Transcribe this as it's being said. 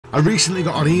I recently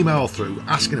got an email through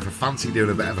asking if I fancy doing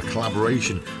a bit of a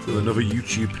collaboration with another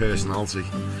YouTube personality.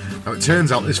 Now it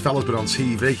turns out this fella's been on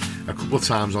TV a couple of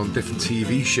times on different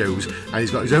TV shows, and he's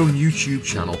got his own YouTube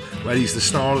channel where he's the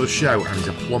star of the show and he's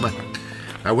a plumber.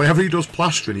 Now whenever he does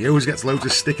plastering he always gets loads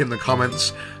of stick in the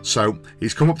comments, so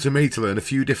he's come up to me to learn a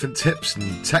few different tips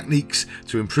and techniques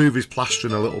to improve his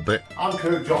plastering a little bit. I'm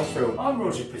Kirk Johnsfield. I'm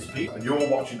Roger Bisbee. And you're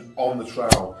watching On The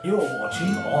Trowel. You're watching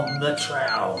On The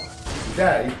Trowel.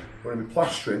 Today we're going to be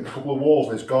plastering a couple of walls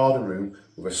in this garden room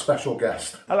with a special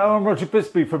guest. Hello, I'm Roger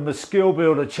Bisbee from the Skill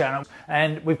Builder channel,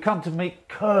 and we've come to meet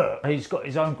Kirk. He's got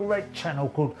his own great channel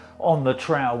called On The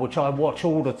Trowel, which I watch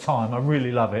all the time. I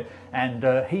really love it.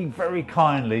 And he very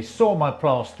kindly saw my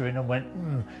plastering and went,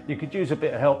 you could use a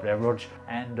bit of help there, Rog.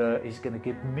 And he's going to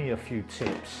give me a few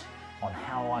tips on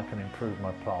how I can improve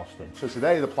my plastering. So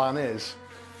today the plan is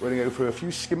we're going to go through a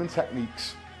few skimming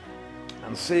techniques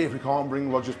and see if we can't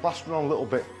bring Roger's plastering on a little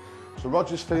bit. So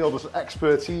Roger's field of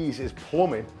expertise is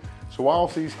plumbing, so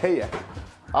whilst he's here,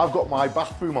 I've got my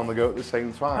bathroom on the go at the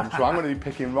same time. So I'm going to be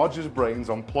picking Roger's brains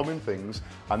on plumbing things,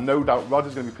 and no doubt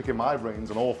Roger's going to be picking my brains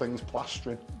on all things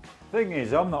plastering. Thing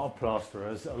is, I'm not a plasterer,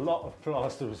 as a lot of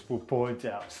plasterers will point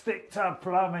out. Stick to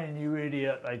plumbing, you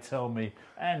idiot, they tell me.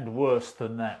 And worse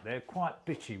than that, they're quite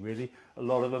bitchy, really, a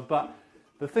lot of them. But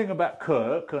the thing about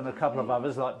Kirk and a couple of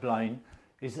others like Blaine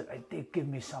is that they did give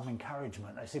me some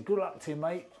encouragement. They said, good luck to you,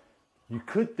 mate. You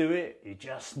could do it, you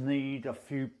just need a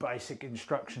few basic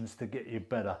instructions to get you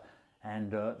better.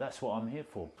 And that's what I'm here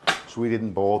for. So we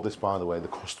didn't board this, by the way, the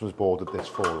customers boarded this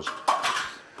for us.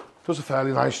 Does a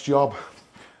fairly nice job.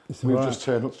 We've just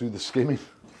turned up to do the skimming.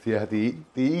 Yeah, the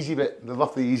easy bit, they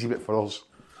left the easy bit for us.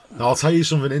 Now I'll tell you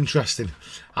something interesting.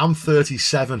 I'm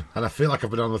 37 and I feel like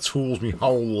I've been on the tools my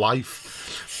whole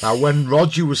life. Now when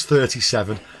Roger was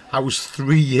 37, I was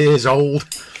 3 years old.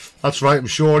 That's right, I'm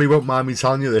sure he won't mind me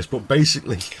telling you this, but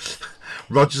basically,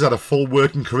 Roger's had a full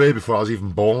working career before I was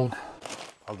even born.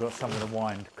 I've got something to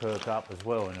wind Kirk up as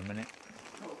well in a minute.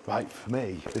 Right, for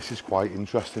me, this is quite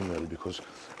interesting really, because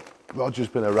Roger's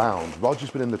been around, Roger's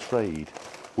been in the trade,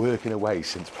 working away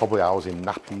since probably I was in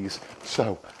nappies.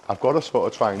 So I've got to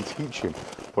sort of try and teach him,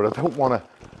 but I don't want to,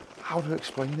 how to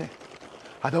explain it?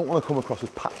 I don't want to come across as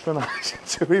patronising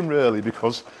to him really,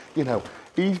 because, you know,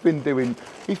 he's been doing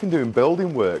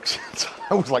building works since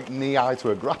I was like knee-high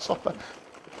to a grasshopper.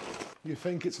 You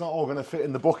think it's not all going to fit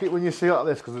in the bucket when you see it like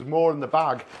this, because there's more in the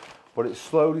bag, but it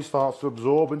slowly starts to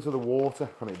absorb into the water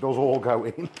and it does all go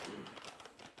in.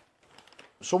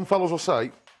 Some fellas will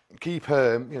say, keep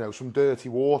you know, some dirty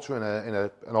water in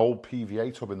an old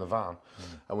PVA tub in the van,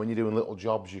 and when you're doing little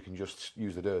jobs you can just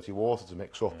use the dirty water to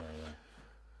mix up.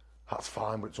 That's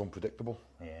fine, but it's unpredictable.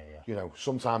 You know,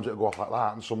 sometimes it'll go off like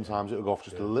that, and sometimes it'll go off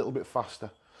just a little bit faster.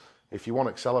 If you want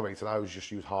accelerated, I always just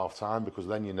use half time, because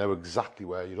then you know exactly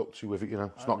where you're up to with it, you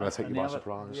know. It's not going to take you by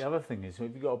surprise. The other thing is, if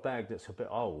you've got a bag that's a bit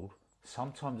old,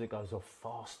 sometimes it goes off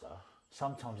faster,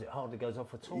 sometimes it hardly goes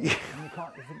off at all. And you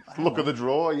can't even, look at the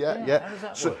drawer, yeah. How does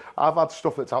that work? I've had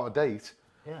stuff that's out of date.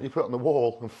 You put it on the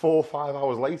wall, and 4 or 5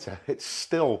 hours later, it's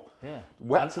still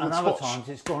wet to the touch. And other times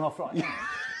it's gone off like that.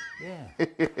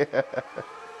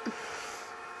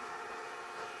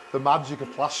 The magic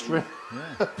of plastering.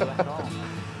 Yeah,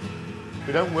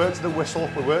 we don't work to the whistle,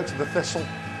 we work to the thistle.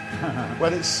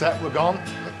 When it's set, we're gone.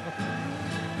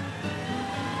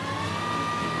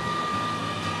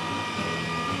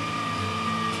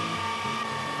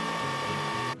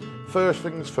 First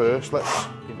things first, let's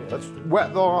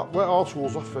wet our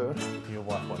tools off first. Your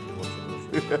wife won't be watching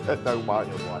this. No,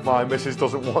 my missus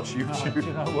doesn't watch YouTube. No,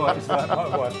 you know what? It's like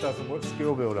my wife doesn't watch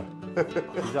Skill Builder.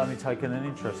 She's only taken an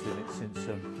interest in it since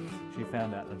she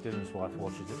found out that Dylan's wife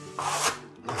watches it.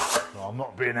 Well, I'm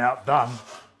not being outdone.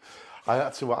 I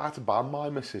had to ban my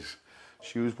missus.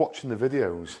 She was watching the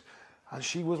videos, and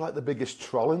she was like the biggest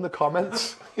troll in the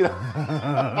comments. You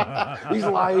know, he's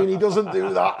lying, he doesn't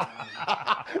do that.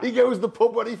 He goes to the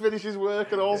pub when he finishes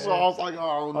work and all sorts. I was like,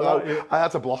 oh no, I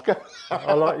had to block her.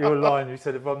 I like your line, you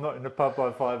said if I'm not in the pub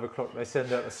by 5 o'clock, they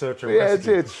send out a search and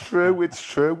rescue. Yeah, it's true, it's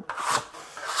true.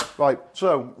 Right,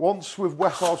 so once we've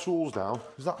wet our tools down,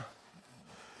 is that?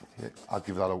 Yeah, I'd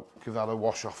give that a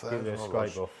wash off there. Give it a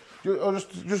scrape off.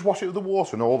 Just wash it with the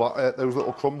water, and all that. Those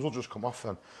little crumbs will just come off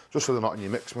then, just so they're not in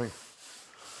your mix, mate.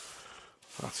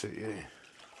 That's it, yeah.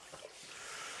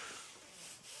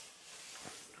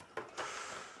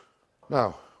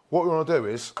 Now, what we want to do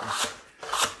is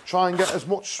try and get as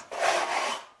much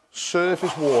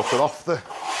surface water off the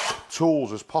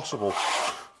tools as possible,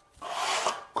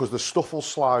 because the stuff will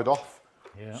slide off.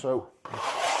 Yeah. So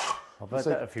I've had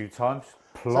that a few times.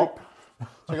 Plop.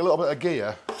 Take a little bit of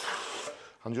gear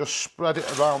and just spread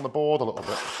it around the board a little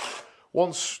bit.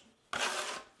 once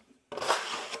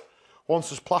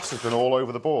this plaster's been all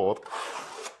over the board,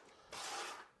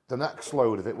 the next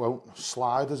load of it won't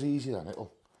slide as easy then, it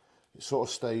sort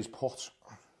of stays put.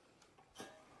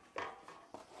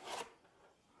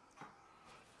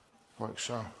 Like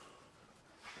so.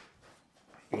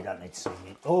 You don't need to see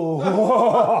me. Oh!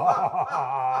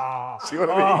 See what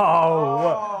I mean?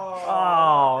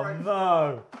 Oh,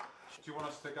 no. Do you want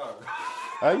us to go?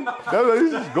 Hey?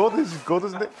 No, this is good,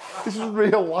 isn't it? This is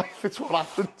real life, it's what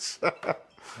happens.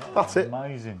 That's it.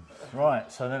 Amazing.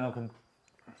 Right, so then I can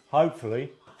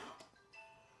hopefully.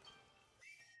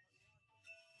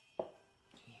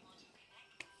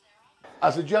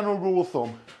 As a general rule of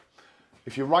thumb,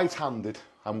 if you're right-handed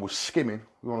and we're skimming,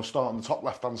 we want to start on the top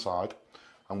left-hand side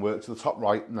and work to the top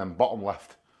right and then bottom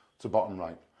left to bottom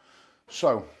right.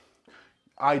 So,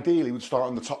 ideally we'd start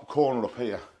in the top corner up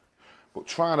here, but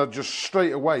trying to just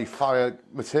straight away fire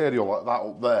material like that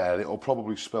up there, it'll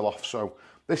probably spill off. So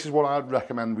this is what I'd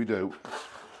recommend we do.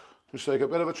 Just take a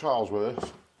bit of a trial's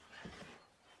worth.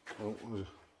 Oh,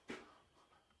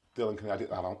 Dylan can edit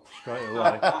that out. Straight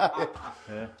away.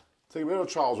 Yeah. Take a bit of a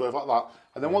trial's worth like that,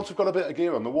 and then once we've got a bit of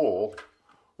gear on the wall,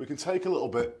 we can take a little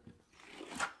bit.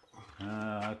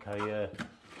 Okay, yeah.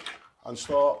 And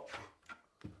start.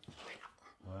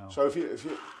 Wow. So if you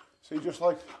see, just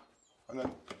like, and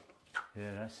then.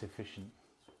 Yeah, that's efficient.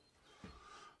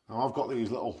 Now I've got these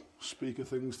little speaker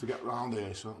things to get round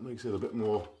here, so that makes it a bit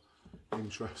more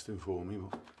interesting for me.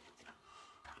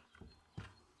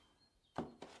 But.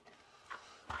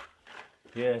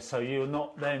 Yeah, so you're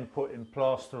not then putting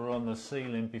plaster on the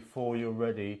ceiling before you're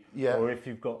ready. Yeah. Or if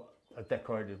you've got a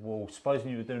decorated wall,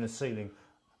 supposing you were doing a ceiling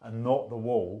and not the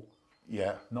wall.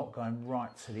 Yeah. Not going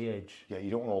right to the edge. Yeah,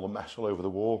 you don't want all the mess all over the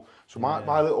wall. So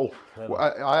my little,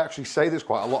 I actually say this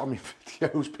quite a lot on my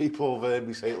videos, people have heard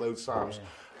me say it loads of times.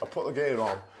 I put the gear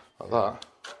on like that,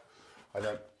 and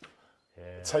then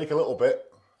take a little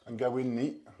bit and go in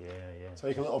neat. Yeah.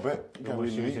 Take a little bit, You're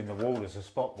always using the wall as a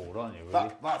spot board, aren't you,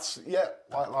 really? That's, yeah,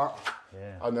 like that.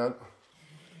 Yeah. And then.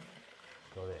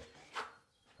 Got it.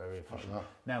 Very efficient.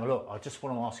 Now look, I just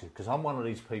want to ask you, because I'm one of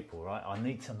these people, right? I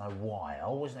need to know why. I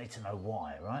always need to know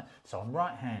why, right? So I'm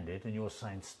right-handed and you're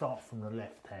saying start from the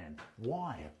left hand.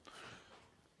 Why?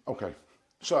 Okay,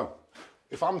 so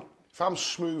if I'm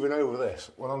smoothing over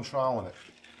this when I'm trialing it,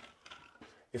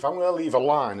 if I'm going to leave a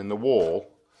line in the wall,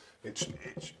 it's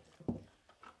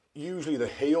usually the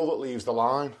heel that leaves the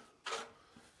line.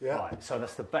 Yeah. Right, so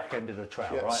that's the back end of the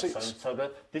trowel, right?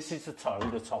 So this is the toe,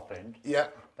 the top end. Yeah.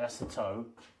 That's the toe,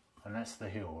 and that's the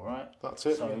heel, right? That's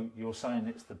it. So you're saying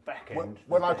it's the back end.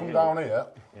 When I come down here.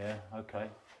 Yeah, okay.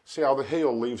 See how the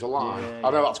heel leaves a line? Yeah,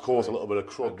 I know that's caused a little bit of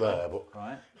crud there, but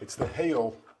right. It's the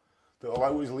heel that will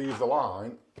always leave the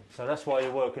line. So that's why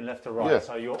you're working left to right. Yeah.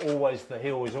 So you're always, the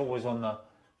heel is always on the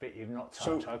bit you've not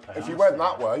touched. So okay. if you went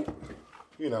that way,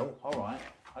 you know. All right.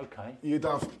 Okay. You'd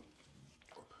have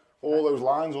all those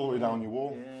lines all the way down your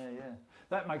wall. Yeah.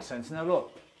 That makes sense. Now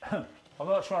look, I'm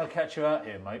not trying to catch you out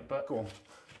here, mate, but Go on.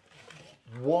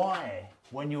 Why,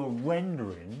 when you're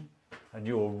rendering and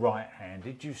you're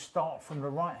right-handed, you start from the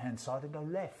right-hand side and go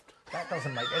left? That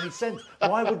doesn't make any sense.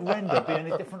 Why would render be any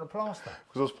different to plaster?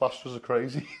 Because those plasterers are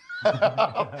crazy.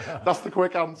 That's the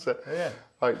quick answer. Yeah.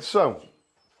 Right, so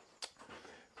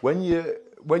when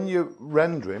you're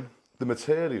rendering, the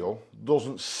material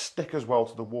doesn't stick as well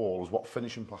to the wall as what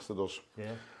finishing plaster does.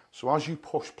 Yeah. So as you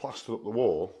push plaster up the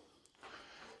wall,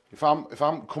 if I'm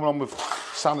coming on with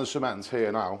sand and cement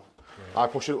here now, I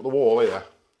push it up the wall here.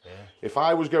 Yeah. If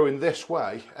I was going this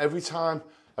way, every time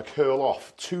I curl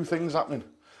off, two things happening.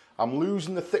 I'm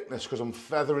losing the thickness because I'm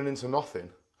feathering into nothing,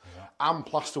 and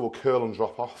plaster will curl and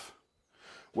drop off.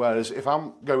 Whereas if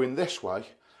I'm going this way,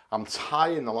 I'm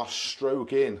tying the last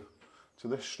stroke in to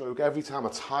this stroke. Every time I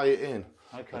tie it in,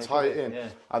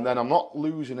 and then I'm not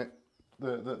losing it.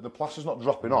 The plaster's not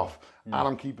dropping off, and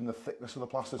I'm keeping the thickness of the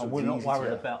plaster. So and we're not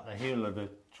worried about the heel of the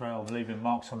trail leaving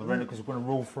marks on the render because we're going to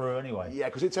rule through anyway. Yeah,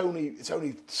 because it's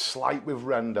only slight with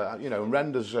render. You know,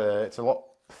 render's it's a lot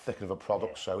thicker of a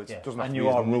product, so it doesn't have and to you be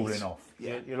are as neat. ruling off.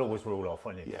 Yeah. You'll always rule off,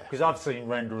 won't you? Yeah. Because I've seen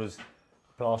renderers,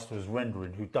 plasterers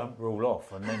rendering who don't rule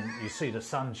off, and then you see the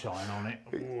sunshine on it.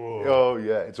 Oh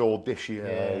yeah, it's all dishy.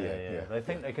 Yeah. They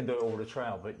think they can do it all the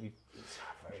trail, but it's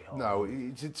very hard. No,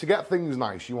 to get things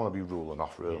nice, you want to be ruling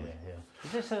off, really. Yeah.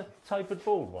 Is this a tapered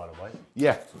board, by the way?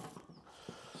 Yeah.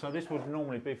 So this would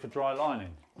normally be for dry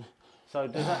lining. So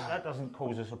does that doesn't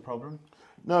cause us a problem?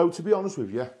 No, to be honest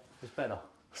with you, It's better.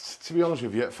 to be honest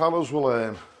with you, fellas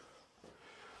will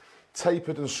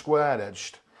tapered and square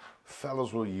edged.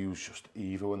 Fellas will use just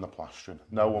either in the plastering.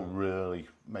 No one really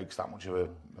makes that much of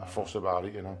a fuss about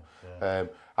it, you know. Yeah.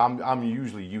 I'm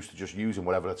usually used to just using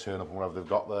whatever they turn up and whatever they've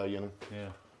got there, you know. Yeah.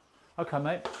 Okay,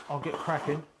 mate, I'll get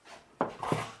cracking.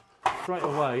 Straight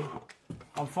away,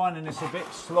 I'm finding this a bit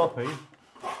sloppy.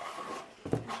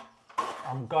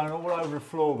 I'm going all over the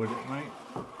floor with it, mate.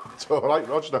 It's all right,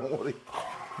 Roger, don't worry.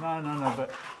 No,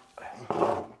 but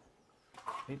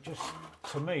it just,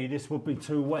 to me, this would be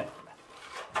too wet.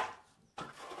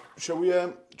 Shall we,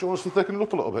 do you want us to thicken it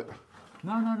up a little bit?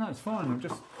 No, it's fine. I'm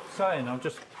just saying, I'm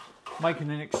just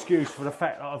making an excuse for the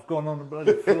fact that I've gone on the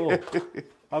bloody floor.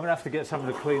 I'm going to have to get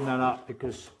someone to clean that up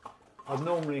because I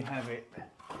normally have it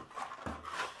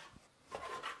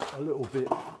a little bit.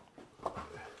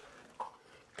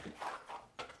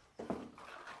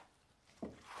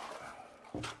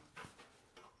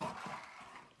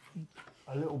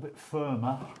 A little bit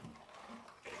firmer.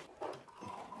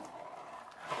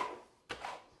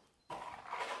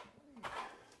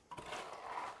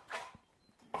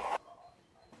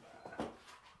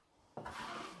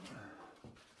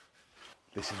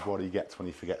 This is what he gets when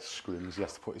he forgets scrims. He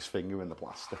has to put his finger in the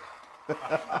plaster.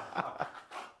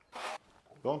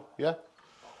 Go on, yeah?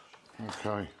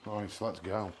 Okay, nice, let's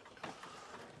go.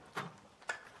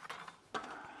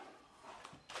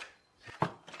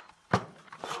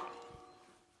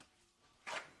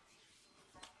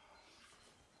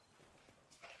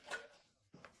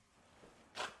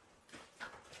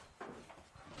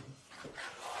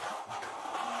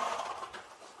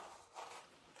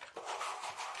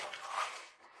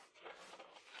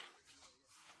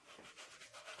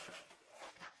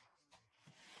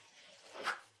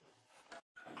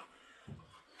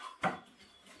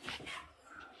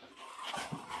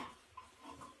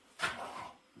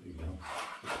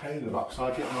 Pain in the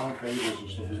backside getting on cables and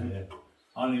stuff, isn't it?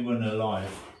 Only when they're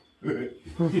live.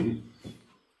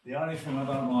 The only thing I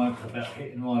don't like about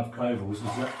hitting live cables is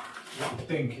that little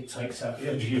dink it takes out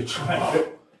the edge of your tray.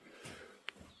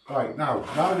 Right, now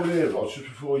we're here, Rod, just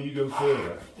before you go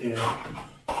further. Yeah.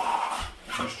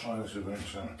 Just trying to make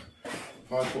sense.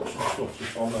 If I put some stuff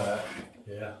just on there.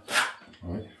 Yeah.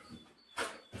 Right.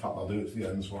 In fact, I'll do it to the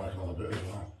end so I can have a bit as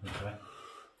well. Okay.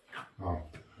 Now,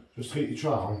 just take your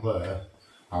trowel there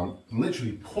and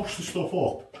literally push the stuff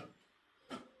up.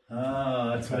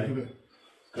 Ah, that's Take a bit.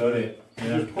 Got it.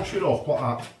 Yeah. Just push it up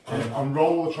like that and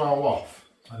roll the trowel off.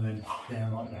 And then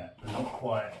down like that. But not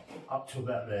quite up to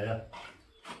about there.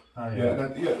 Oh,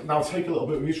 Yeah, now take a little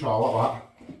bit of your trowel like that.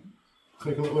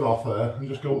 Take a little bit off there and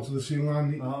just go up to the ceiling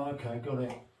line. Oh, okay, got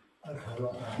it. Okay,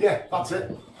 like that. Yeah, that's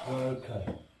it.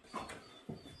 Okay.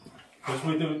 Because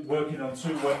we're working on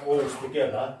two wet walls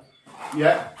together.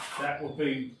 Yeah. That would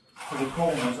be, for the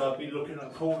corners, I'd be looking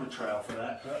at corner trowel for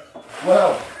that. But...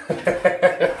 Well,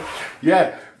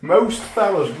 yeah, most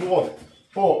fellas would.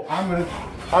 But I'm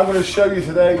gonna show you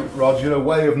today, Roger, a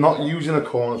way of not using a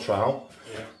corner trowel.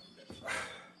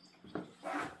 Yeah.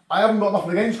 I haven't got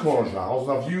nothing against corner trowels,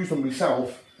 and I've used them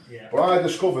myself. Yeah. But I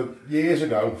discovered years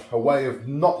ago a way of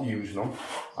not using them,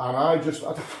 and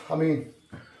I mean,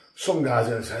 some guys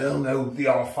are going to say, oh no, they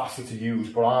are faster to use,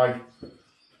 but I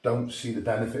don't see the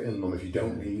benefit in them if you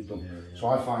don't need them. Yeah. So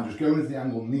I find just going into the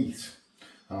angle neat,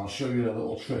 and I'll show you a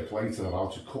little trick later of how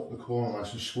to cut the corner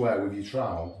nice and square with your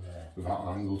trowel without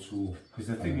an angle tool. Because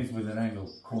the thing is with an angle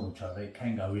corner trowel, they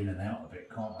can go in and out of it,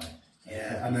 can't they?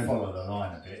 Yeah, and then follow the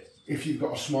line a bit. If you've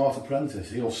got a smart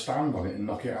apprentice, he'll stand on it and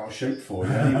knock it out of shape for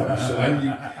you anyway. So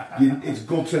then it's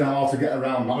good to know how to get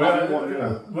around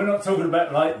that. We're not talking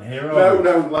about Leighton here, are we?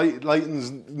 No,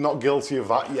 Leighton's not guilty of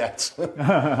that yet.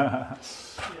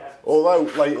 Although,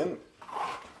 Leighton,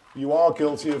 you are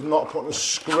guilty of not putting a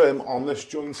scrim on this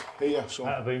joint here. So.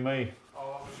 That'd be me.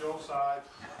 Oh, that was your side.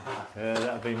 Yeah,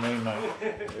 that'd be me, mate.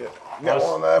 Get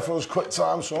one there for us, quick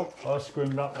time, son. I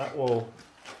scrimmed up that wall.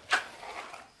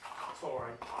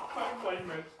 Sorry. Don't blame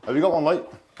me. Have you got one, Leighton?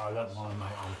 I don't mind,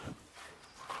 mate.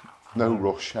 No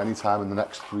rush. Any time in the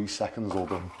next 3 seconds will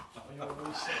do.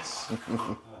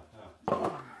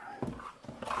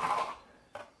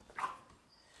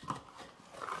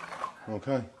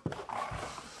 Okay.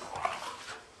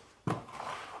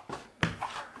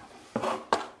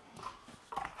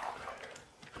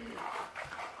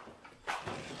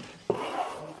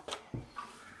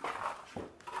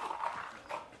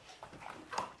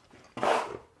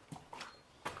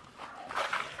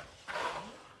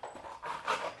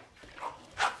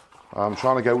 I'm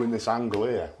trying to go in this angle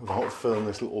here without filling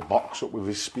this little box up with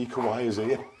his speaker wires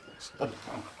here.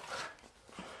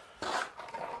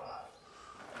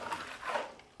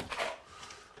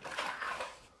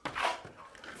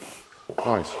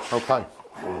 Nice, okay.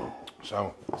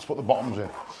 So, let's put the bottoms in.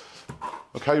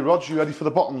 Okay, Rog, you ready for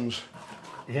the bottoms?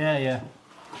 Yeah,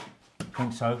 I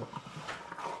think so.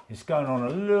 It's going on a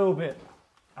little bit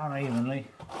unevenly.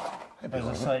 As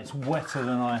I say, it's wetter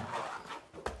than I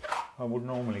would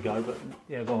normally go, but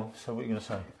yeah, go on. So what are you going to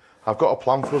say? I've got a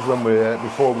plan for us when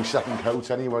before we second coat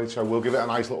anyway, so we'll give it a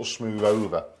nice little smooth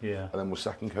over, yeah, and then we'll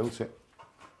second coat it.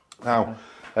 Now,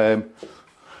 there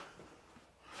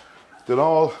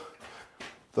are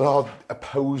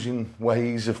opposing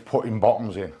ways of putting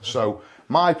bottoms in. So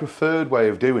my preferred way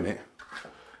of doing it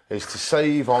is to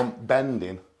save on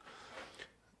bending,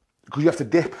 because you have to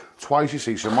dip twice, you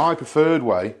see. So my preferred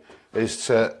way is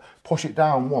to push it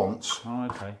down once,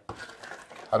 okay,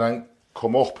 and then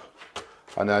come up,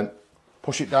 and then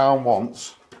push it down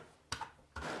once.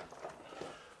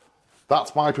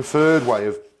 That's my preferred way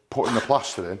of putting the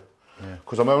plaster in,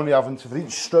 because I'm only having to, for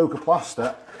each stroke of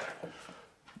plaster,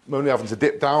 I'm only having to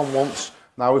dip down once.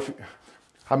 Now,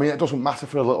 I mean, it doesn't matter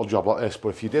for a little job like this, but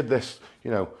if you did this,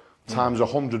 you know, times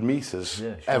 100 metres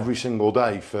every single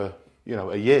day for, you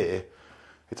know, a year,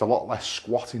 it's a lot less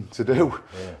squatting to do.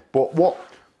 Yeah. But what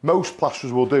most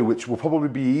plasterers will do, which will probably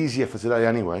be easier for today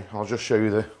anyway, I'll just show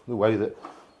you the way that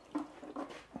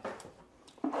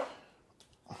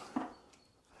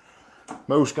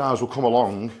most guys will come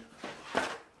along,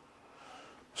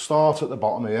 start at the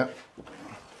bottom here,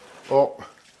 up,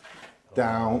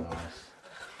 down,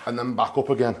 and then back up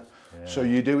again. Yeah. So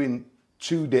you're doing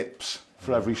 2 dips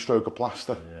for every stroke of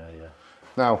plaster. Yeah.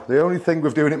 Now, the only thing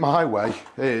with doing it my way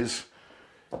is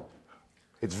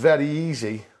it's very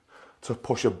easy to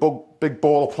push a big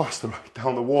ball of plaster right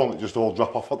down the wall and it just all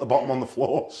drop off at the bottom on the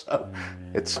floor. So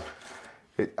it's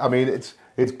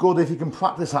good if you can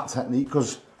practice that technique,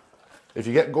 because if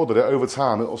you get good at it over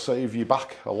time, it'll save you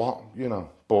back a lot, you know.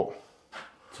 But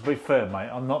to be fair, mate,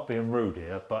 I'm not being rude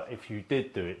here, but if you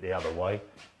did do it the other way,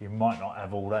 you might not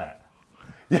have all that.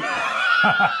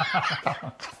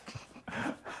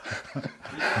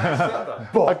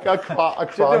 But I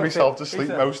cry myself to sleep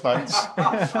most nights.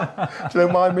 Do you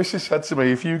know, my missus said to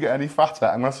me, if you get any fatter,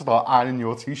 I'm going to start ironing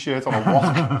your t-shirt on a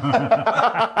wok.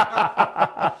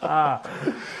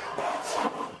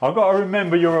 I've got to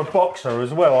remember you're a boxer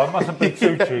as well. I mustn't be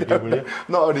too cheeky, will you?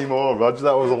 Not anymore, Rog.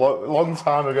 That was a long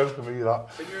time ago for me, that.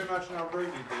 Can you imagine how rude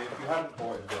you'd be if you hadn't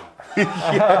bought it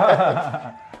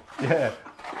done? Yeah.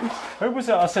 Who was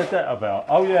it I said that about?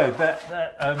 Oh yeah,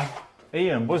 that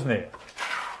Ian, wasn't it?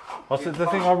 I said the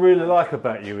thing I really like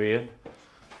about you, Ian.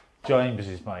 James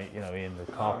is mate, you know, Ian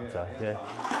the carpenter. Oh, yeah.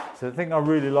 So the thing I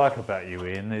really like about you,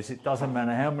 Ian, is it doesn't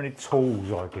matter how many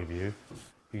tools I give you,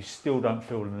 you still don't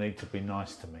feel the need to be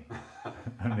nice to me.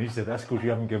 And he said, that's because you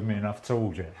haven't given me enough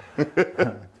tools yet.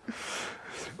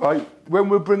 Right, when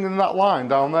we're bringing that line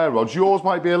down there, Rog, yours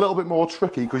might be a little bit more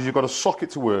tricky because you've got a socket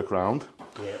to work around.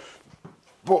 Yeah.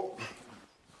 But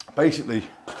basically,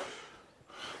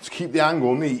 to keep the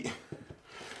angle neat,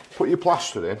 put your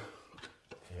plaster in.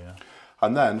 Yeah.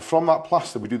 And then from that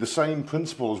plaster, we do the same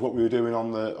principle as what we were doing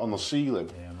on the ceiling.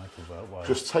 Yeah, make it that way.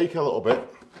 Just take a little bit.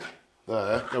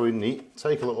 There, go in neat,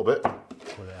 take a little bit.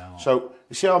 Pull it out. So,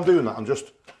 you see how I'm doing that?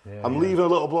 I'm leaving a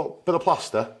little bit of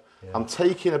plaster, I'm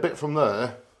taking a bit from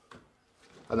there,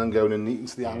 and then going in neat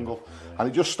into the angle. Yeah. And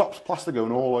it just stops plaster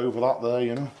going all over that there,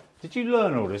 you know. Did you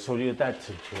learn all this, or did your dad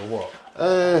teach you, or what?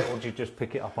 Or did you just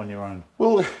pick it up on your own?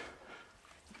 Well,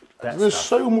 there's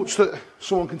so much that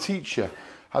someone can teach you,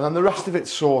 and then the rest of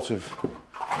it's sort of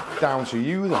down to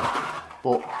you then.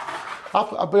 But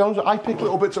I'll be honest, I pick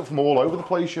little bits up from all over the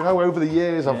place, you know. Over the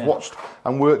years, I've watched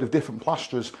and worked with different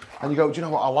plasterers, and you go, do you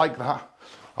know what, I like that,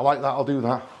 I'll do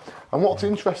that. And what's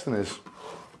interesting is,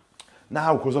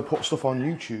 now, because I put stuff on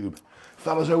YouTube,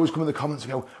 fellas always come in the comments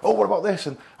and go, oh, what about this,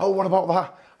 and oh, what about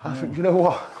that? I think, you know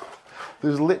what,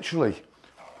 there's literally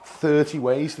 30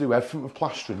 ways to do everything with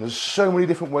plastering. There's so many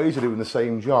different ways of doing the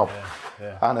same job.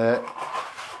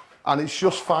 And it's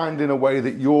just finding a way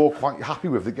that you're quite happy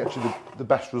with that gets you the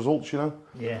best results, you know?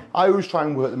 Yeah. I always try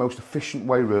and work the most efficient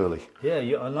way, really. Yeah,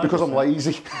 I know. Because I'm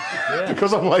lazy. Yeah.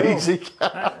 Because I'm lazy.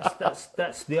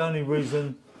 That's the only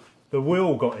reason the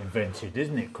wheel got invented,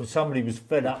 isn't it? Because somebody was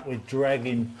fed up with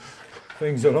dragging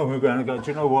things along the ground and go, do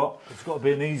you know what? It's got to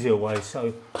be an easier way.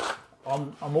 So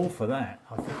I'm all for that.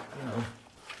 I think, you know,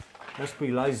 let's be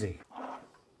lazy.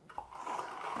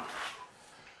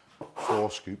 4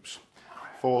 scoops.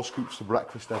 4 scoops for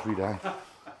breakfast every day.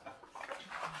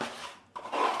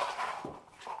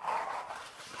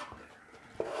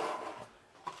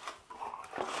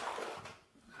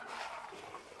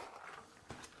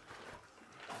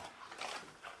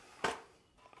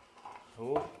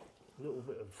 Oh, a little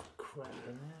bit of crack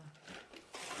in there.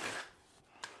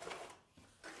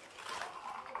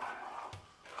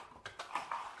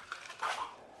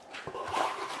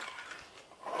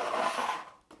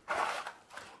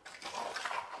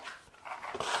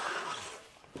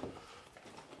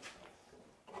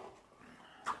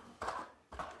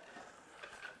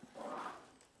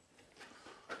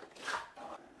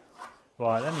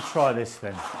 Right, let me try this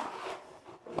then.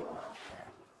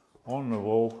 On the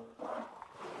wall,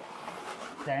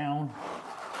 down,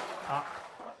 up,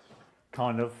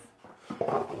 kind of.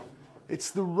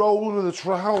 It's the rolling of the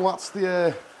trowel, that's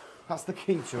the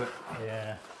key to it.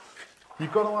 Yeah.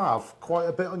 You've got to have quite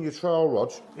a bit on your trowel,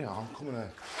 Rog. Yeah, I'm coming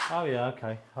here. Oh yeah,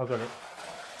 okay, I got it.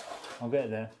 I'll get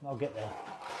there, I'll get there.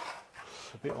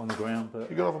 A bit on the ground,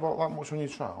 but... You've got to have about that much on your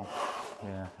trowel.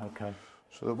 Yeah, okay.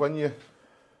 So that when you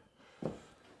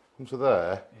come to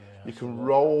there, Yeah, you can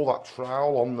roll that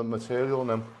trowel on the material and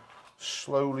then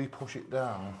slowly push it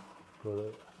down. Got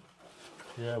it.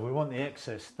 Yeah, we want the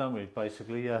excess, don't we,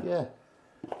 basically, yeah. Yeah.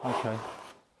 Okay.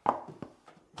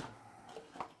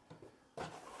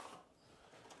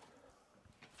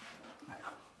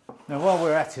 Now while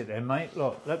we're at it then, mate,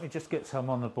 look, let me just get some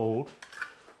on the board.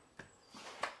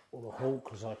 Or the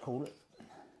hawk, as I call it.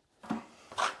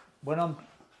 When I'm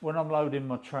loading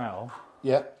my trowel,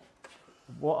 Yeah.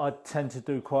 what I tend to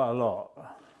do quite a lot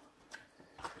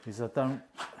is I don't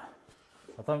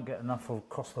get enough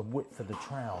across the width of the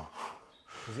trowel.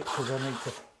 Is it because I need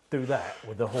to do that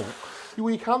with the hawk? Well,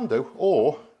 you can do,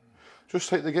 or just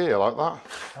take the gear like that.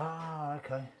 Ah,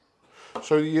 okay.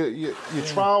 So your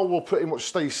trowel will pretty much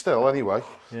stay still anyway.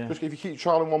 Yeah. Just if you keep your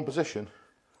trowel in one position,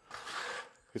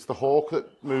 it's the hawk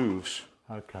that moves.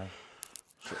 Okay.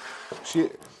 See,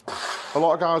 a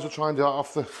lot of guys will try and do that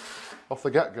off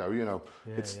the get-go, you know.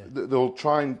 Yeah, They'll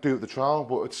try and do it with the trowel,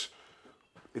 but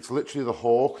it's literally the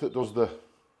hawk that does the...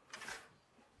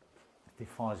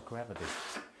 Defies gravity.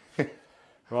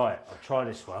 Right, I'll try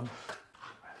this one.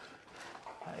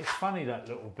 It's funny, that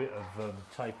little bit of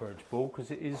taper edge ball,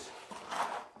 because it is...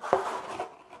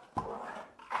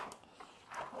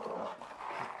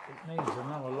 It needs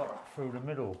another lot through the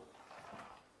middle.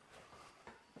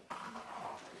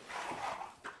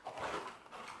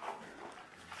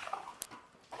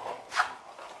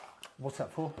 What's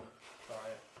that for?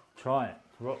 Try it.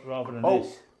 Rather than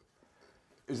this.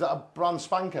 Is that a brand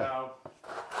spanker? Now,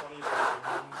 one of your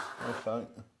favourite ones. Okay.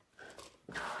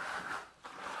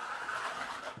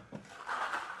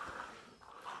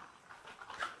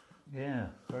 Yeah,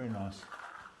 very nice.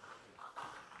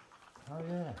 Oh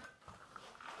yeah.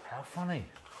 How funny.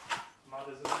 Mad,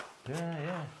 isn't it? Yeah,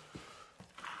 yeah.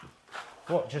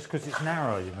 What, just because it's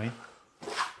narrow, you mean?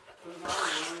 Doesn't matter,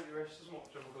 you don't make your wrist as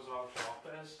much because of how sharp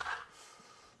it is.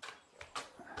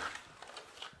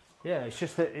 Yeah, it's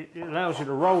just that it allows you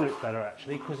to roll it better,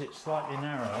 actually, because it's slightly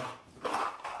narrow.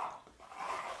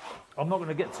 I'm not going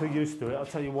to get too used to it, I'll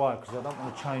tell you why, because I don't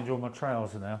want to change all my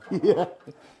trowels now. Yeah.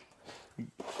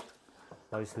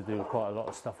 I used to do quite a lot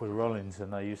of stuff with Rollins,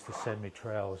 and they used to send me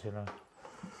trowels, you know.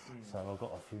 So I've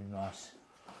got a few nice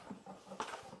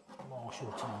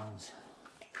Marshall towels.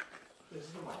 This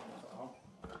is the one.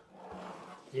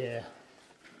 Yeah.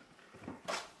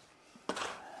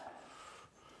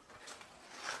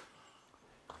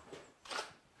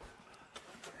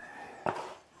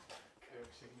 Kirk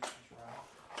signature trowel.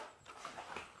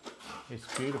 It's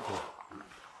beautiful.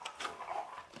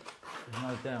 There's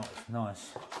no doubt it's nice.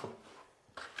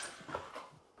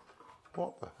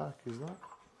 What the heck is that?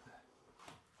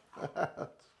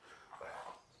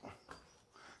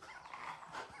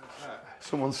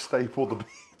 Someone stapled the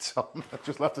beads on. I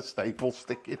just left a staple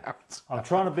sticking out. I'm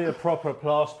trying to be a proper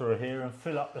plasterer here and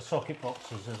fill up the socket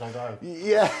boxes as I go.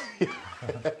 Yeah.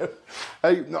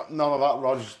 Hey, none of that,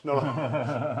 Rog. None of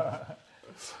that.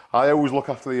 I always look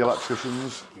after the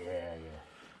electricians. Yeah,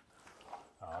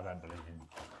 yeah. Oh, I don't believe in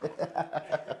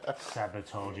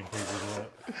sabotaging people's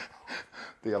work.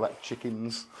 The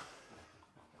electricians.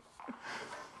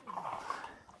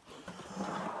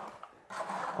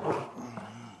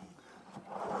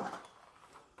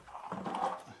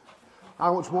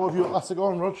 How much more have you got left to go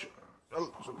on, Rog?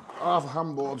 Half a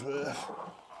handboard's worth.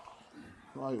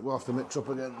 Right, we'll have to mix up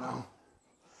again now.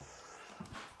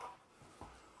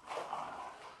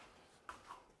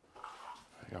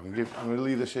 I'm going to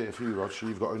leave this here for you, Rog, so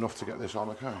you've got enough to get this on,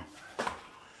 okay?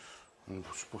 And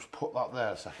just put that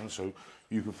there a second so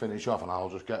you can finish off, and I'll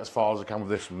just get as far as I can with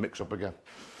this and mix up again.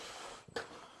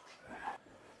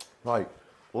 Right,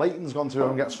 Leighton's gone to go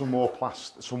and get some more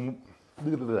plaster,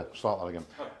 start that again.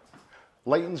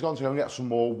 Leighton's gone to go and get some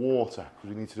more water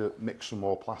because we need to mix some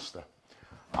more plaster.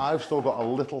 I've still got a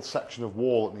little section of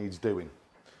wall that needs doing.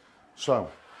 So,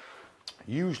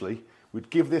 usually we'd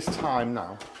give this time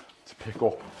now to pick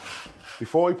up.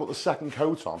 Before we put the second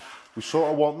coat on, we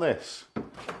sort of want this,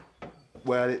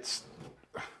 where it's,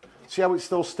 see how it's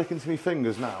still sticking to my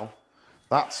fingers now?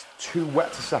 That's too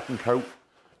wet to second coat.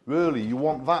 Really, you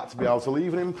want that to be able to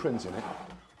leave an imprint in it,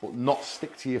 but not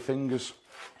stick to your fingers.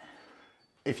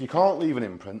 if you can't leave an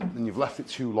imprint, then you've left it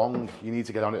too long. You need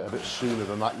to get on it a bit sooner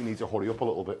than that. You need to hurry up a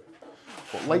little bit.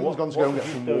 But Leighton's gone to go and get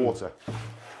some water.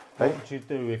 What would you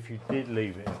do if you did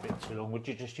leave it a bit too long? Would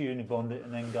you just unibond it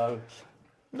and then go?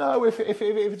 No, if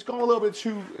it's gone a little bit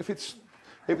too, if it's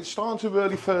starting to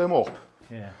really firm up,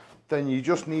 yeah, then you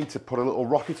just need to put a little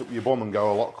rocket up your bum and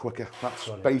go a lot quicker. That's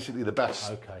basically the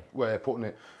best way of putting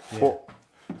it. Yeah. But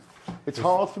it's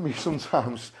hard for me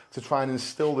sometimes to try and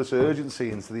instill this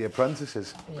urgency into the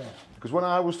apprentices. Yeah. Because when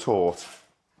I was taught,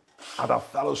 I'd have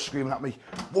fellows screaming at me,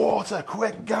 water,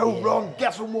 quick, go, run,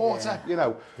 get some water, you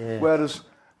know. Yeah. Whereas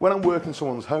when I'm working in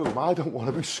someone's home, I don't want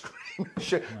to be screaming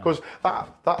shit, because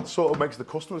that sort of makes the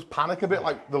customers panic a bit,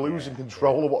 like they're losing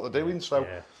control of what they're doing. So,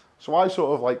 so I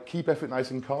sort of like keep everything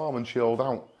nice and calm and chilled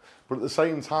out. But at the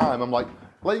same time, I'm like,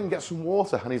 Leighton, get some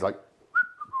water. And he's like,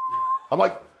 I'm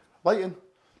like, Leighton,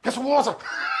 get some water.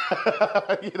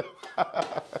 You know?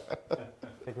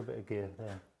 Take a bit of gear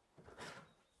there.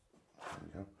 There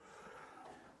you go.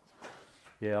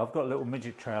 Yeah, I've got a little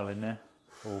midget trail in there,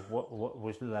 or what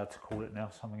was allowed to call it now,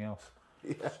 something else.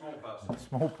 Yeah.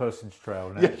 Small person's trail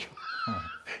now. Yeah,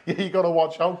 yeah, you got to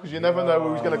watch out, because you never know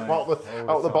who's going to come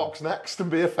out the box next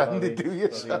and be offended, do you?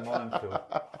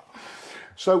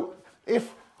 So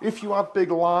if you had big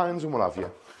lines and what have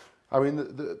you, I mean,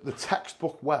 the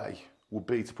textbook way would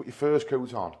be to put your first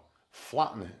coat on,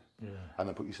 flatten it, and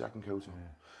then put your second coat on.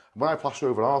 When I plaster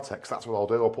over Artex, that's what I'll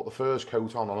do. I'll put the first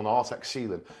coat on an Artex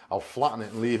ceiling, I'll flatten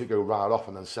it and leave it go right off,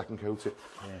 and then second coat it.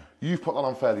 You've put that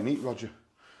on fairly neat, Roger.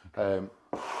 It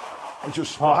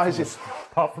just surprises.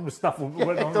 Apart from the stuff that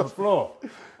went on the floor.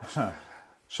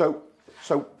 So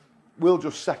we'll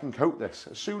just second coat this.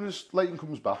 As soon as Leighton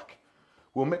comes back,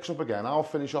 we'll mix up again. I'll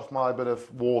finish off my bit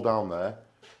of wall down there.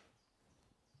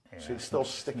 So it's still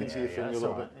sticking to your finger a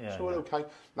little bit. So we're okay.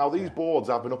 Now these boards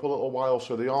have been up a little while,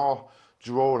 so they are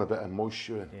drawing a bit of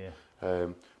moisture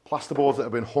in. Plaster boards that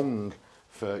have been hung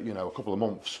for, you know, a couple of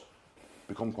months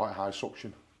become quite high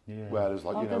suction. Whereas,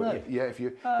 like, you know, if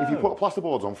you put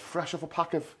plasterboards on fresh off a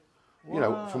pack of, you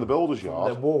know, from the builder's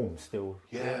yard, they're warm still.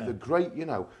 Yeah, they're great, you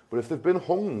know. But if they've been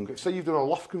hung, say you've done a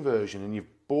loft conversion and you've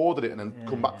boarded it and then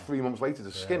come back 3 months later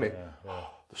to skim it,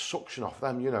 the suction off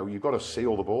them, you know, you've got to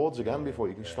seal the boards again before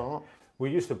you can start.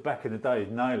 We used to, back in the day,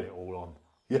 nail it all on,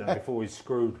 you know, before we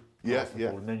screwed.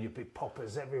 And then you'd be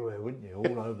poppers everywhere, wouldn't you?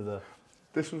 All over the.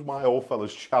 This was my old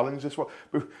fella's challenge. This one,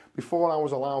 before I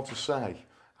was allowed to say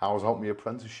I was out my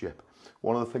apprenticeship,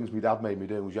 one of the things my dad made me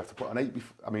do was you have to put an 8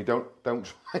 before. I mean, don't try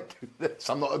and do this.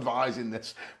 I'm not advising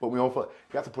this, but we all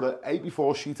you have to put an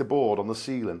 8x4 sheet of board on the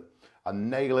ceiling and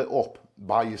nail it up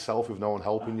by yourself with no one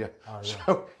helping you.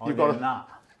 So you've got to.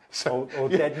 So, or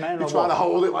dead man. You're trying to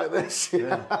hold it like this.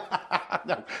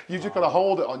 No, you've just got to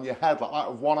hold it on your head like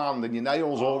that with one hand, and your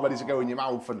nails all ready to go in your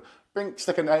mouth, and bink,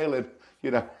 stick a nail in.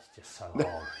 You know. It's just so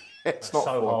hard. It's not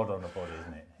so fun. hard on the body,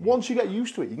 isn't it? Once you get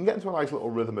used to it, you can get into a nice little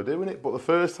rhythm of doing it. But the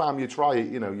first time you try it,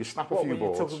 you know, you snap a few boards. What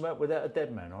were you talking about without a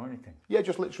dead man or anything? Yeah,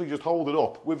 just literally just hold it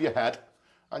up with your head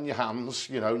and your hands,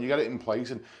 you know, and you get it in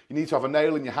place. And you need to have a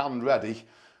nail in your hand ready,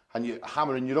 and you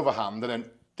hammer in your other hand, and then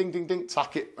ding, ding, ding,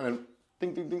 tack it, and then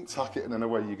ding, ding, ding, tack it, and then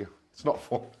away you go. It's not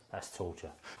fun. That's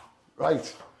torture.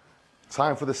 Right,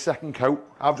 time for the second coat.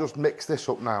 I've just mixed this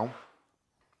up now.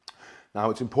 Now,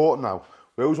 it's important now.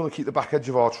 We always want to keep the back edge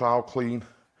of our trowel clean.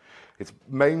 It's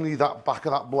mainly that back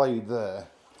of that blade there.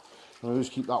 And I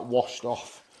just keep that washed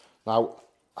off. Now,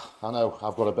 I know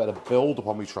I've got a bit of build up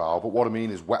on my trowel, but what I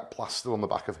mean is wet plaster on the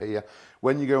back of here.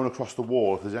 When you're going across the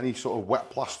wall, if there's any sort of wet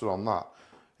plaster on that,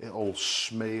 it'll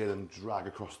smear and drag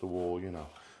across the wall, you know.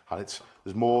 And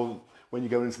there's more, when you're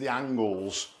going into the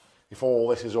angles, if all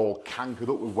this is all cankered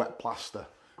up with wet plaster,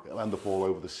 it'll end up all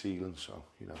over the ceiling. So,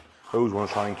 you know, always want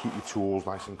to try and keep your tools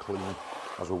nice and clean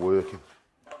as we're working.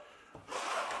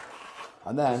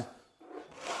 And then,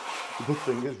 the good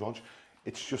thing is, Rog,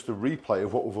 it's just a replay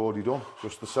of what we've already done.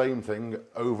 Just the same thing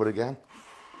over again.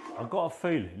 I've got a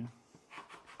feeling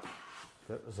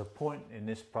that there's a point in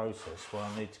this process where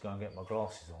I need to go and get my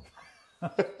glasses on.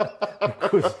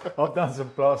 Because I've done some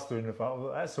plastering and I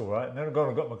thought, that's all right. And then I've gone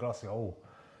and got my glasses. Oh,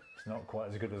 it's not quite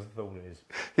as good as I thought it is.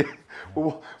 Yeah.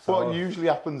 Well, what usually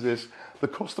happens is the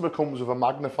customer comes with a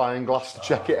magnifying glass to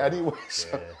check it anyway.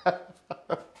 So. Yeah.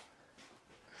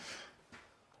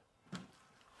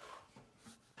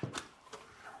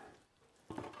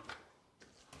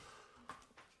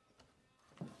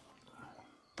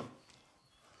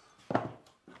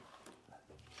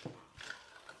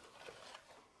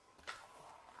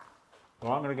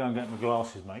 Well, I'm going to go and get my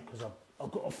glasses, mate, because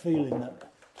I've got a feeling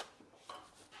that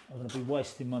I'm going to be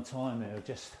wasting my time here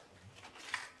just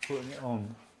putting it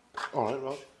on. All right,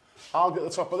 Rog. I'll get the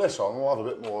top of this on, we'll have a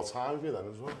bit more time with you then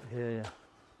as well. Yeah, yeah.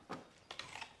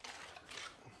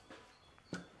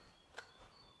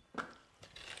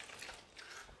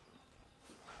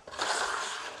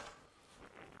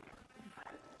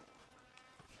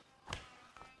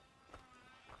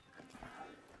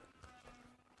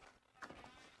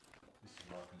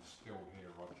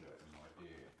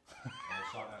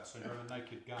 So you're on a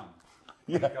naked gun.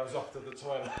 Yeah. It goes off to the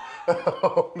toilet.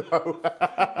 Oh no.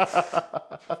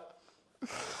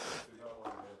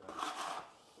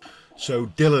 So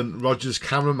Dylan, Roger's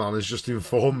cameraman, has just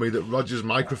informed me that Roger's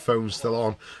microphone's still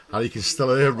on and he can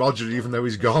still hear Roger even though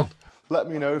he's gone. Let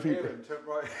me know if he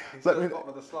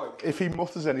if he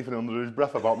mutters anything under his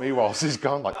breath about me whilst he's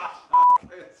gone, like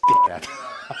dickhead.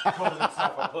 Calls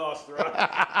himself a plasterer.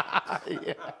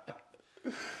 Yeah.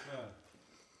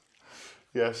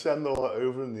 Yeah, send all that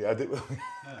over in the edit.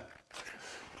 Yeah.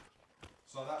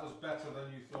 So that was better than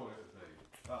you thought it would be.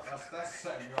 That's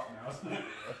setting you up now, isn't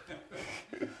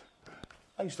it?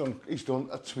 He's done,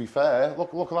 to be fair,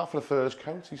 look at that for the first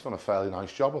count. He's done a fairly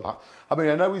nice job of that. I mean,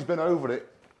 I know he's been over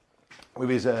it with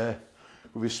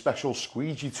his special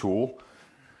squeegee tool.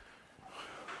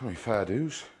 I mean, fair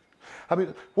dues. I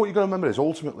mean, what you've got to remember is,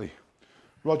 ultimately,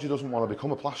 Roger doesn't want to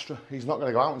become a plasterer. He's not going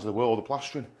to go out into the world of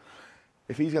plastering.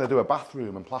 If he's going to do a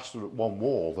bathroom and plaster at one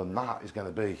wall, then that is going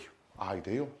to be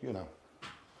ideal, you know.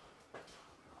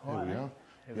 Right, Here we are.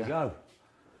 Here we go.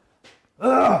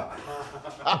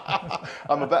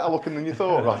 I'm a better looking than you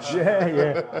thought, Roger. Yeah,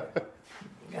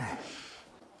 yeah.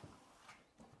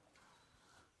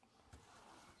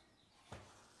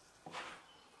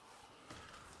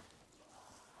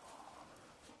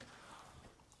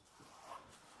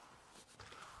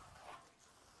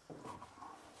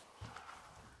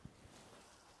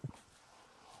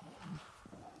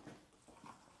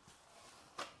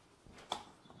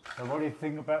 So what do you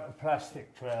think about the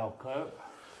plastic trowel, Kirk?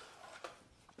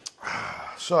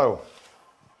 So,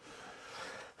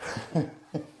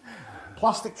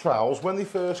 plastic trowels, when they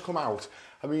first come out,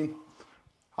 I mean,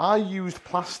 I used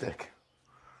plastic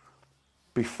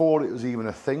before it was even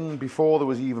a thing, before there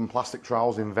was even plastic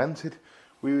trowels invented.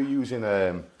 We were using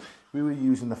the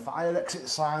fire exit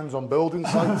signs on building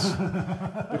sites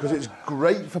because it's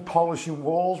great for polishing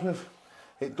walls with.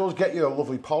 It does get you a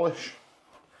lovely polish.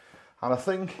 And I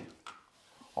think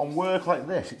on work like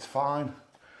this, it's fine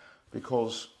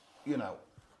because, you know,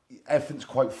 everything's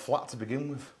quite flat to begin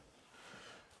with.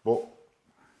 But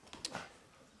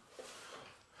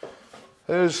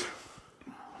here's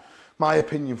my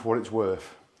opinion for what it's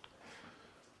worth.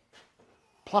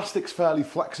 Plastic's fairly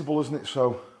flexible, isn't it?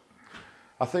 So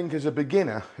I think as a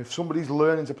beginner, if somebody's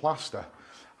learning to plaster,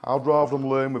 I'd rather them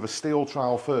learn with a steel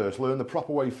trowel first, learn the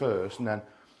proper way first, and then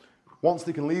once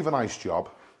they can leave a nice job,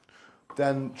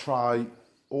 then try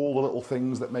all the little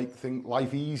things that make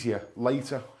life easier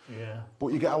later. Yeah. But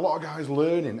you get a lot of guys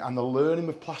learning, and they're learning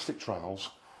with plastic trowels,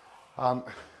 and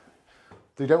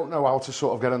they don't know how to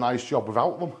sort of get a nice job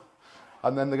without them.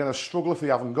 And then they're going to struggle if they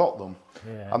haven't got them.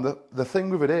 Yeah. And the thing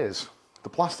with it is, the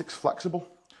plastic's flexible.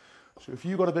 So if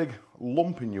you've got a big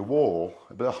lump in your wall,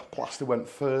 a bit of plaster went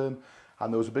firm,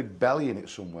 and there was a big belly in it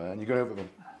somewhere, and you go over the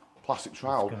plastic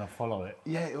trowel, It's going to follow it.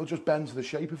 yeah, it'll just bend to the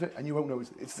shape of it, and you won't know.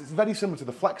 It's very similar to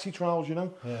the flexi trowels, you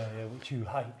know. Yeah, yeah, which you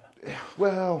hate. Yeah,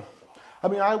 well, I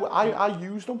mean, I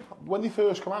used them when they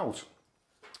first come out.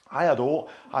 I had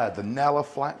the Nella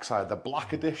Flex, I had the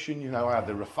Black Edition, you know, I had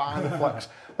the Refiner Flex.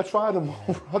 I tried them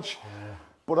all, Rog. Yeah.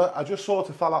 But I just sort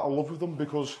of fell out of love with them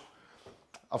because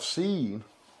I've seen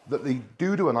that they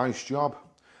do a nice job.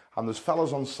 And there's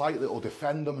fellas on site that will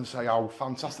defend them and say how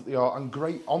fantastic they are. And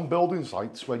great on building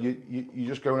sites where you're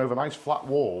just going over nice flat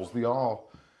walls, they are,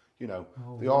 you know,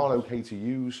 they are okay to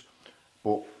use.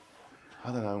 But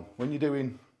I don't know, when you're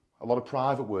doing a lot of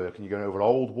private work and you're going over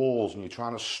old walls and you're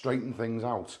trying to straighten things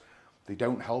out, they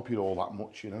don't help you all that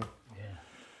much, you know. Yeah.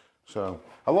 So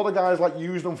a lot of guys like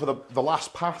use them for the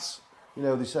last pass. You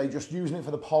know, they say just using it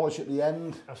for the polish at the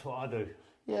end. That's what I do.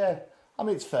 Yeah, I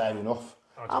mean, it's fair enough.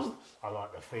 I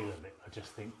like the feel of it. I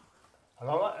just think, and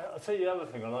I'll tell you the other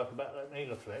thing I like about that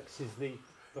Neelaflex is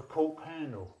the cork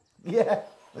handle. Yeah.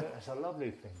 Yeah, it's a lovely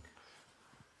thing.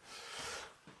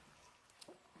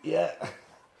 Yeah.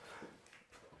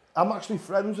 I'm actually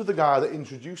friends with the guy that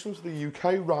introduced them to the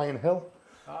UK, Ryan Hill.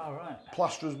 Oh, right.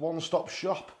 Plasterer's one-stop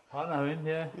shop. I know him,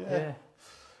 yeah. Yeah.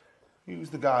 He was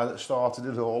the guy that started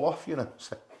it all off, you know.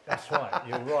 So. That's right,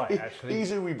 you're right, actually. He's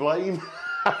who we blame.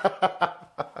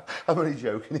 I'm only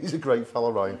joking, he's a great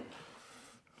fella, Ryan.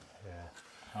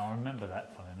 Yeah, I remember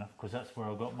that, funny enough, because that's where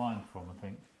I got mine from, I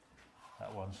think.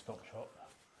 That one-stop shop.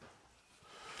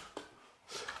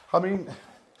 I mean,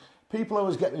 People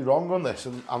always get me wrong on this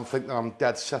and think that I'm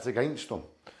dead set against them.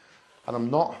 And I'm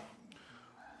not.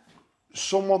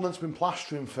 Someone that's been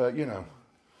plastering for, you know,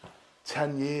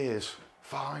 10 years,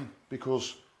 fine,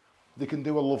 because they can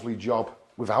do a lovely job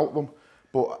without them.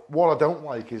 But what I don't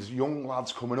like is young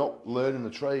lads coming up, learning the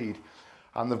trade,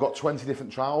 and they've got 20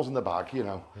 different trowels in the bag, you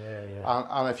know. Yeah.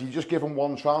 And if you just give them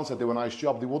one trowel and said do a nice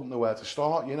job, they wouldn't know where to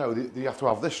start, you know. They have to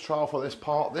have this trowel for this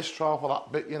part, this trowel for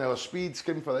that bit, you know, a speed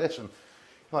skim for this. And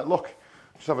you're like, look,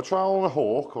 just have a trowel and a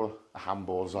hawk, or a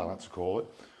handboard as I like to call it,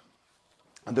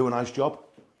 and do a nice job,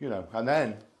 you know. And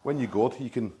then, when you're good, you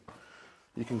can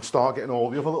start getting all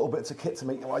the other little bits of kit to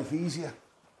make your life easier.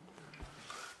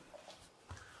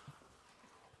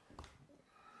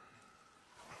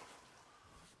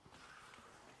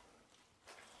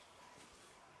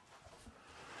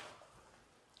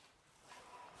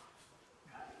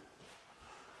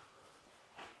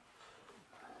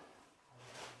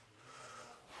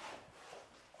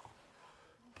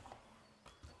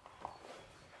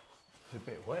 It's a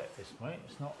bit wet, this, mate.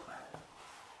 It's not.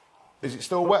 Is it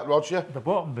still wet, Roger? The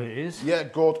bottom bit is. Yeah,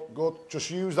 good. Just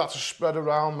use that to spread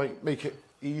around, make it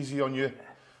easy on your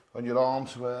arm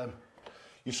to.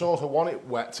 You sort of want it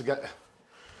wet to get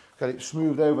it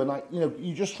smoothed over. Like, you know,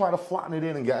 you just try to flatten it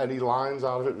in and get any lines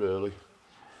out of it, really.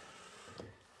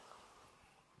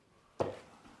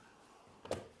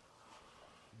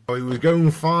 He was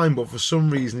going fine, but for some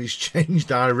reason he's changed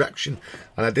direction,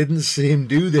 and I didn't see him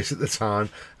do this at the time.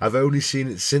 I've only seen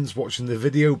it since watching the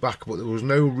video back, but there was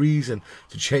no reason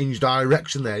to change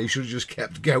direction there. He should have just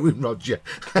kept going, Roger.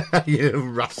 You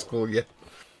rascal, you.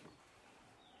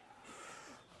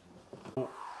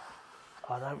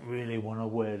 I don't really want to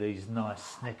wear these nice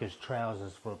Snickers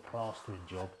trousers for a plastering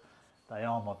job. They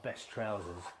are my best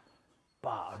trousers,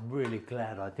 but I'm really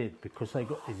glad I did, because they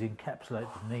got these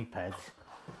encapsulated knee pads.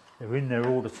 They're in there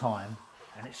all the time,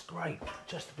 and it's great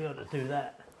just to be able to do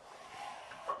that.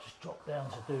 Just drop down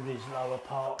to do these lower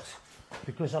parts,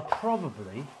 because I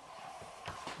probably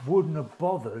wouldn't have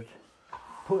bothered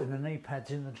putting the knee pads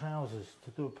in the trousers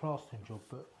to do a plastering job.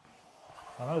 But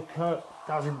I know Kirk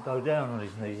doesn't go down on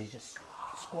his knees, he just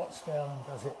squats down and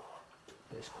does it.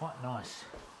 But it's quite nice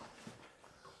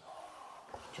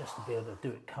just to be able to do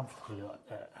it comfortably like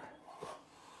that.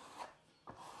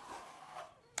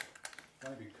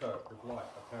 Maybe Kirk would like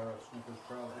a pair of Snickers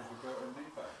trousers with go and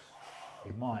knee pads.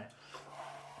 He might,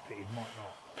 but he might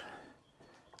not,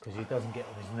 because he doesn't get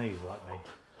on his knees like me.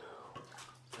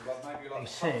 Maybe like He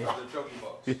said, the jogging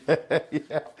box.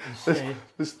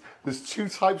 Yeah. There's two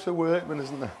types of workmen,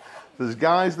 isn't there? There's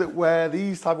guys that wear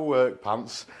these type of work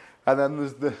pants, and then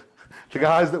there's the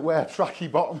guys that wear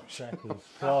tracky bottoms. Trackies,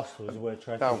 plasters wear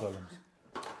tracky bottoms.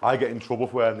 I get in trouble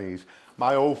for wearing these.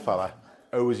 My old fella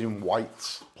always in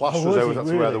whites. Plasterers was he always had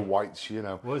to wear really? the whites, you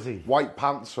know. Was he? White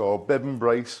pants or bib and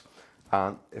brace.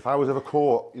 And if I was ever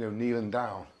caught, you know, kneeling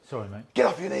down, Sorry, mate. get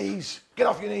off your knees,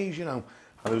 you know. And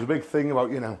there was a big thing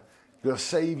about, you know, you've got to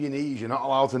save your knees, you're not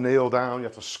allowed to kneel down, you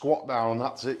have to squat down, and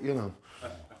that's it, you know.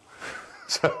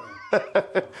 So,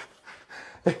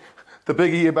 the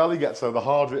bigger your belly gets, though, the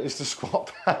harder it is to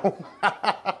squat down.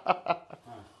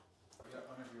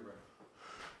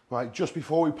 Right, just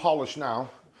before we polish now,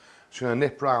 just going to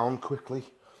nip round quickly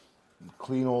and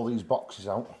clean all these boxes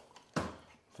out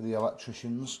for the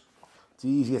electricians. It's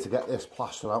easier to get this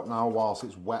plaster out now whilst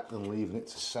it's wet than leaving it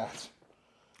to set.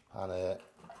 And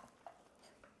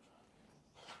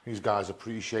these guys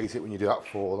appreciate it when you do that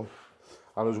for them.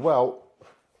 And as well,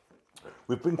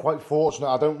 we've been quite fortunate.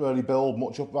 I don't really build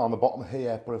much up around the bottom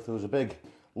here, but if there was a big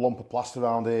lump of plaster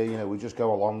around here, you know, we just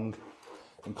go along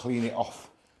and clean it off,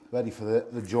 ready for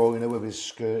the joiner with his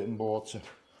skirting board to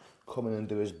come in and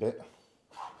do his bit.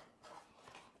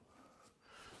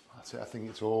 That's it, I think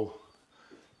it's all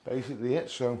basically it.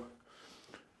 So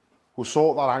we'll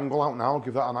sort that angle out now,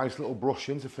 give that a nice little brush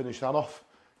in to finish that off,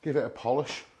 give it a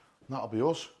polish, and that'll be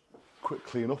us. Quick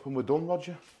clean up and we're done,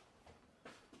 Roger.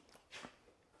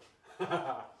 He's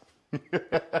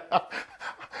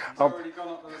already gone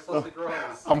up with the sausage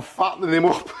rolls. I'm fattening him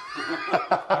up.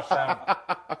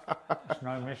 It's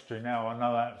no mystery now, I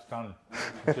know how it's done.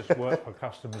 You just work for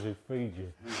customers who feed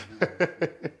you.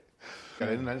 Get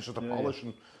in and then it's just a polish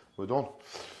and we're done.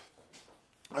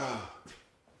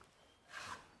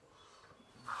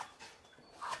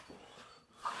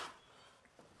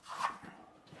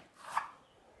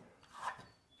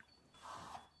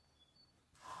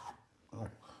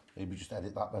 Maybe just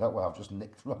edit that bit out where I've just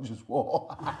nicked Roger's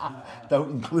wall.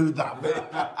 Don't include that bit.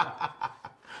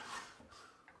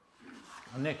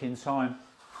 I'm nicking time.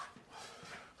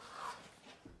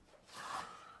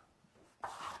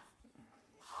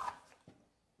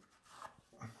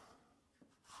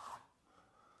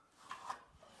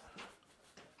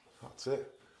 That's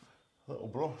it. A little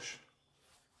brush.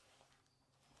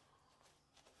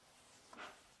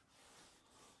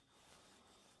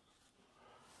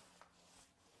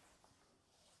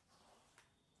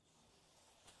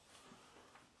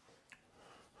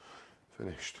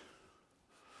 Finished.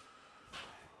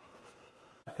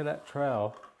 Look at that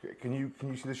trowel. Can you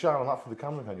see the shine on that from the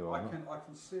camera? Can you? I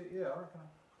can see it. Yeah, I reckon.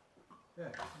 Yeah,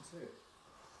 I can see it.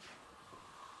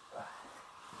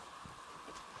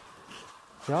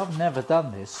 See, I've never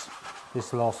done this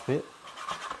last bit.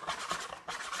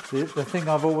 The thing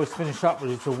I've always finished up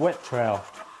with is a wet trowel.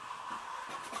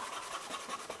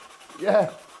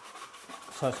 Yeah.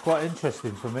 So it's quite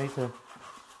interesting for me to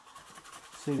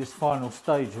see this final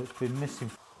stage that's been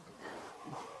missing.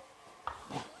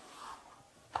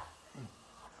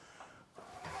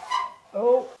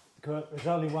 Oh, Kirk, there's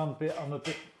only one bit I'm a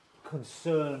bit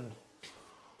concerned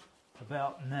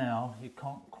about now. You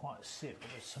can't quite see it, but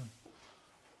there's some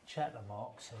chatter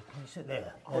marks here. Can you sit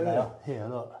there? Oh, there yeah. Here,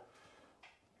 look.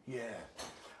 Yeah.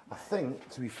 I think,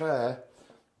 to be fair,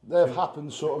 they've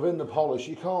happened sort of in the polish.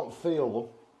 You can't feel them.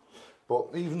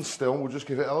 But even still, we'll just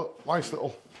give it a nice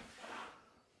little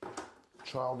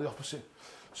trial the opposite.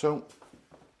 So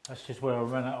That's just where I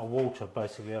ran out of water,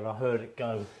 basically, and I heard it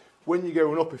go. when you're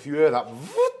going up, if you hear that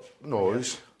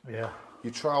noise, Yeah.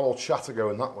 your trowel will chatter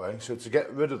going that way. So to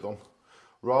get rid of them,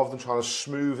 rather than trying to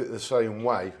smooth it the same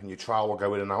way, and your trowel will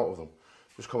go in and out of them,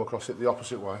 just come across it the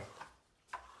opposite way.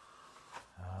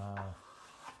 Oh,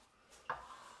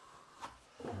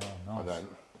 nice. And then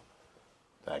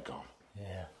they're gone.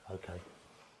 Yeah, okay.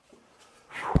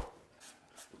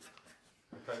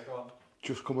 Okay, go on.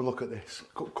 Just come and look at this.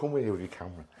 Come here with your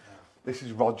camera. This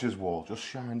is Roger's wall. Just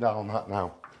shine down that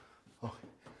now. Oh,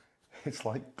 it's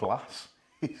like glass.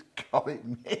 He's got it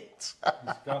knit.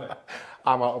 He's got it.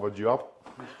 I'm out of a job.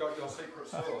 He's got your secret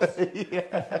sauce.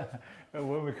 Yeah. And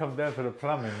when we come down for the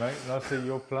plumbing, mate, and I see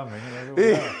your plumbing,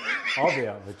 I'll be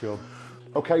out of a job.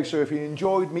 Okay, so if you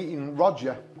enjoyed meeting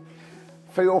Roger,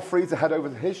 feel free to head over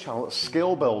to his channel at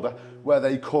Skill Builder, where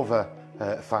they cover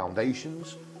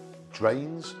foundations,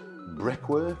 drains,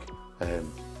 brickwork,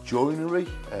 joinery.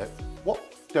 What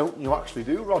don't you actually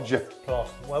do, Roger?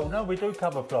 Plaster. Well, no, we do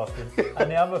cover plastering.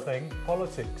 And the other thing,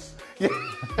 politics. Yeah.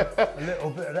 A little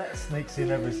bit of that sneaks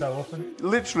in every so often.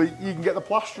 Literally, you can get the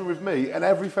plastering with me and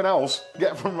everything else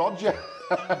get from Roger.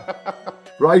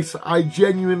 Right, I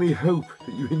genuinely hope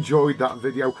that you enjoyed that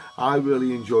video. I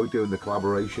really enjoyed doing the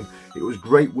collaboration. It was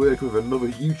great working with another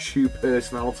YouTube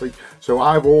personality. So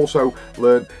I've also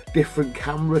learned different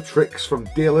camera tricks from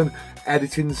Dylan,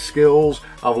 editing skills.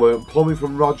 I've learned plumbing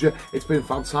from Roger. It's been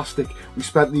fantastic. We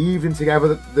spent the evening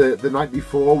together the night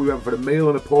before. We went for a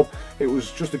meal in a pub. It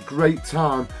was just a great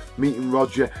time meeting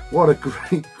Roger. What a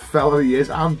great fella he is,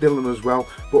 and Dylan as well.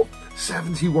 But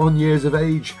 71 years of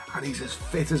age, and he's as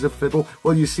fit as a fiddle.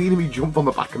 Well, you've seen him, he jumped on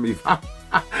the back of me van.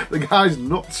 The guy's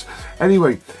nuts.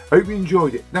 Anyway, hope you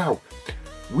enjoyed it. Now,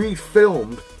 we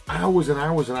filmed hours and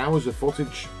hours and hours of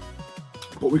footage,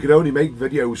 but we could only make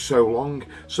videos so long.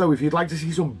 So if you'd like to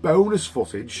see some bonus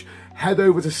footage, head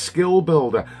over to Skill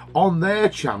Builder. On their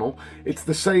channel, it's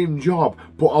the same job,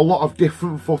 but a lot of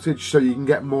different footage, so you can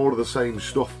get more of the same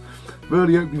stuff.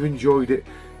 Really hope you've enjoyed it.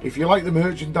 If you like the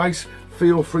merchandise,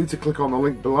 feel free to click on the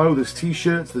link below. There's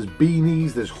t-shirts, there's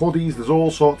beanies, there's hoodies, there's all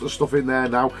sorts of stuff in there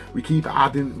now. We keep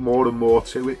adding more and more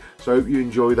to it, so I hope you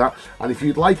enjoy that. And if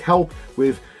you'd like help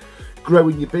with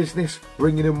growing your business,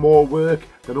 bringing in more work,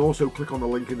 then also click on the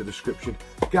link in the description.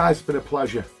 Guys, it's been a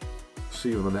pleasure. See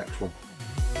you in the next one.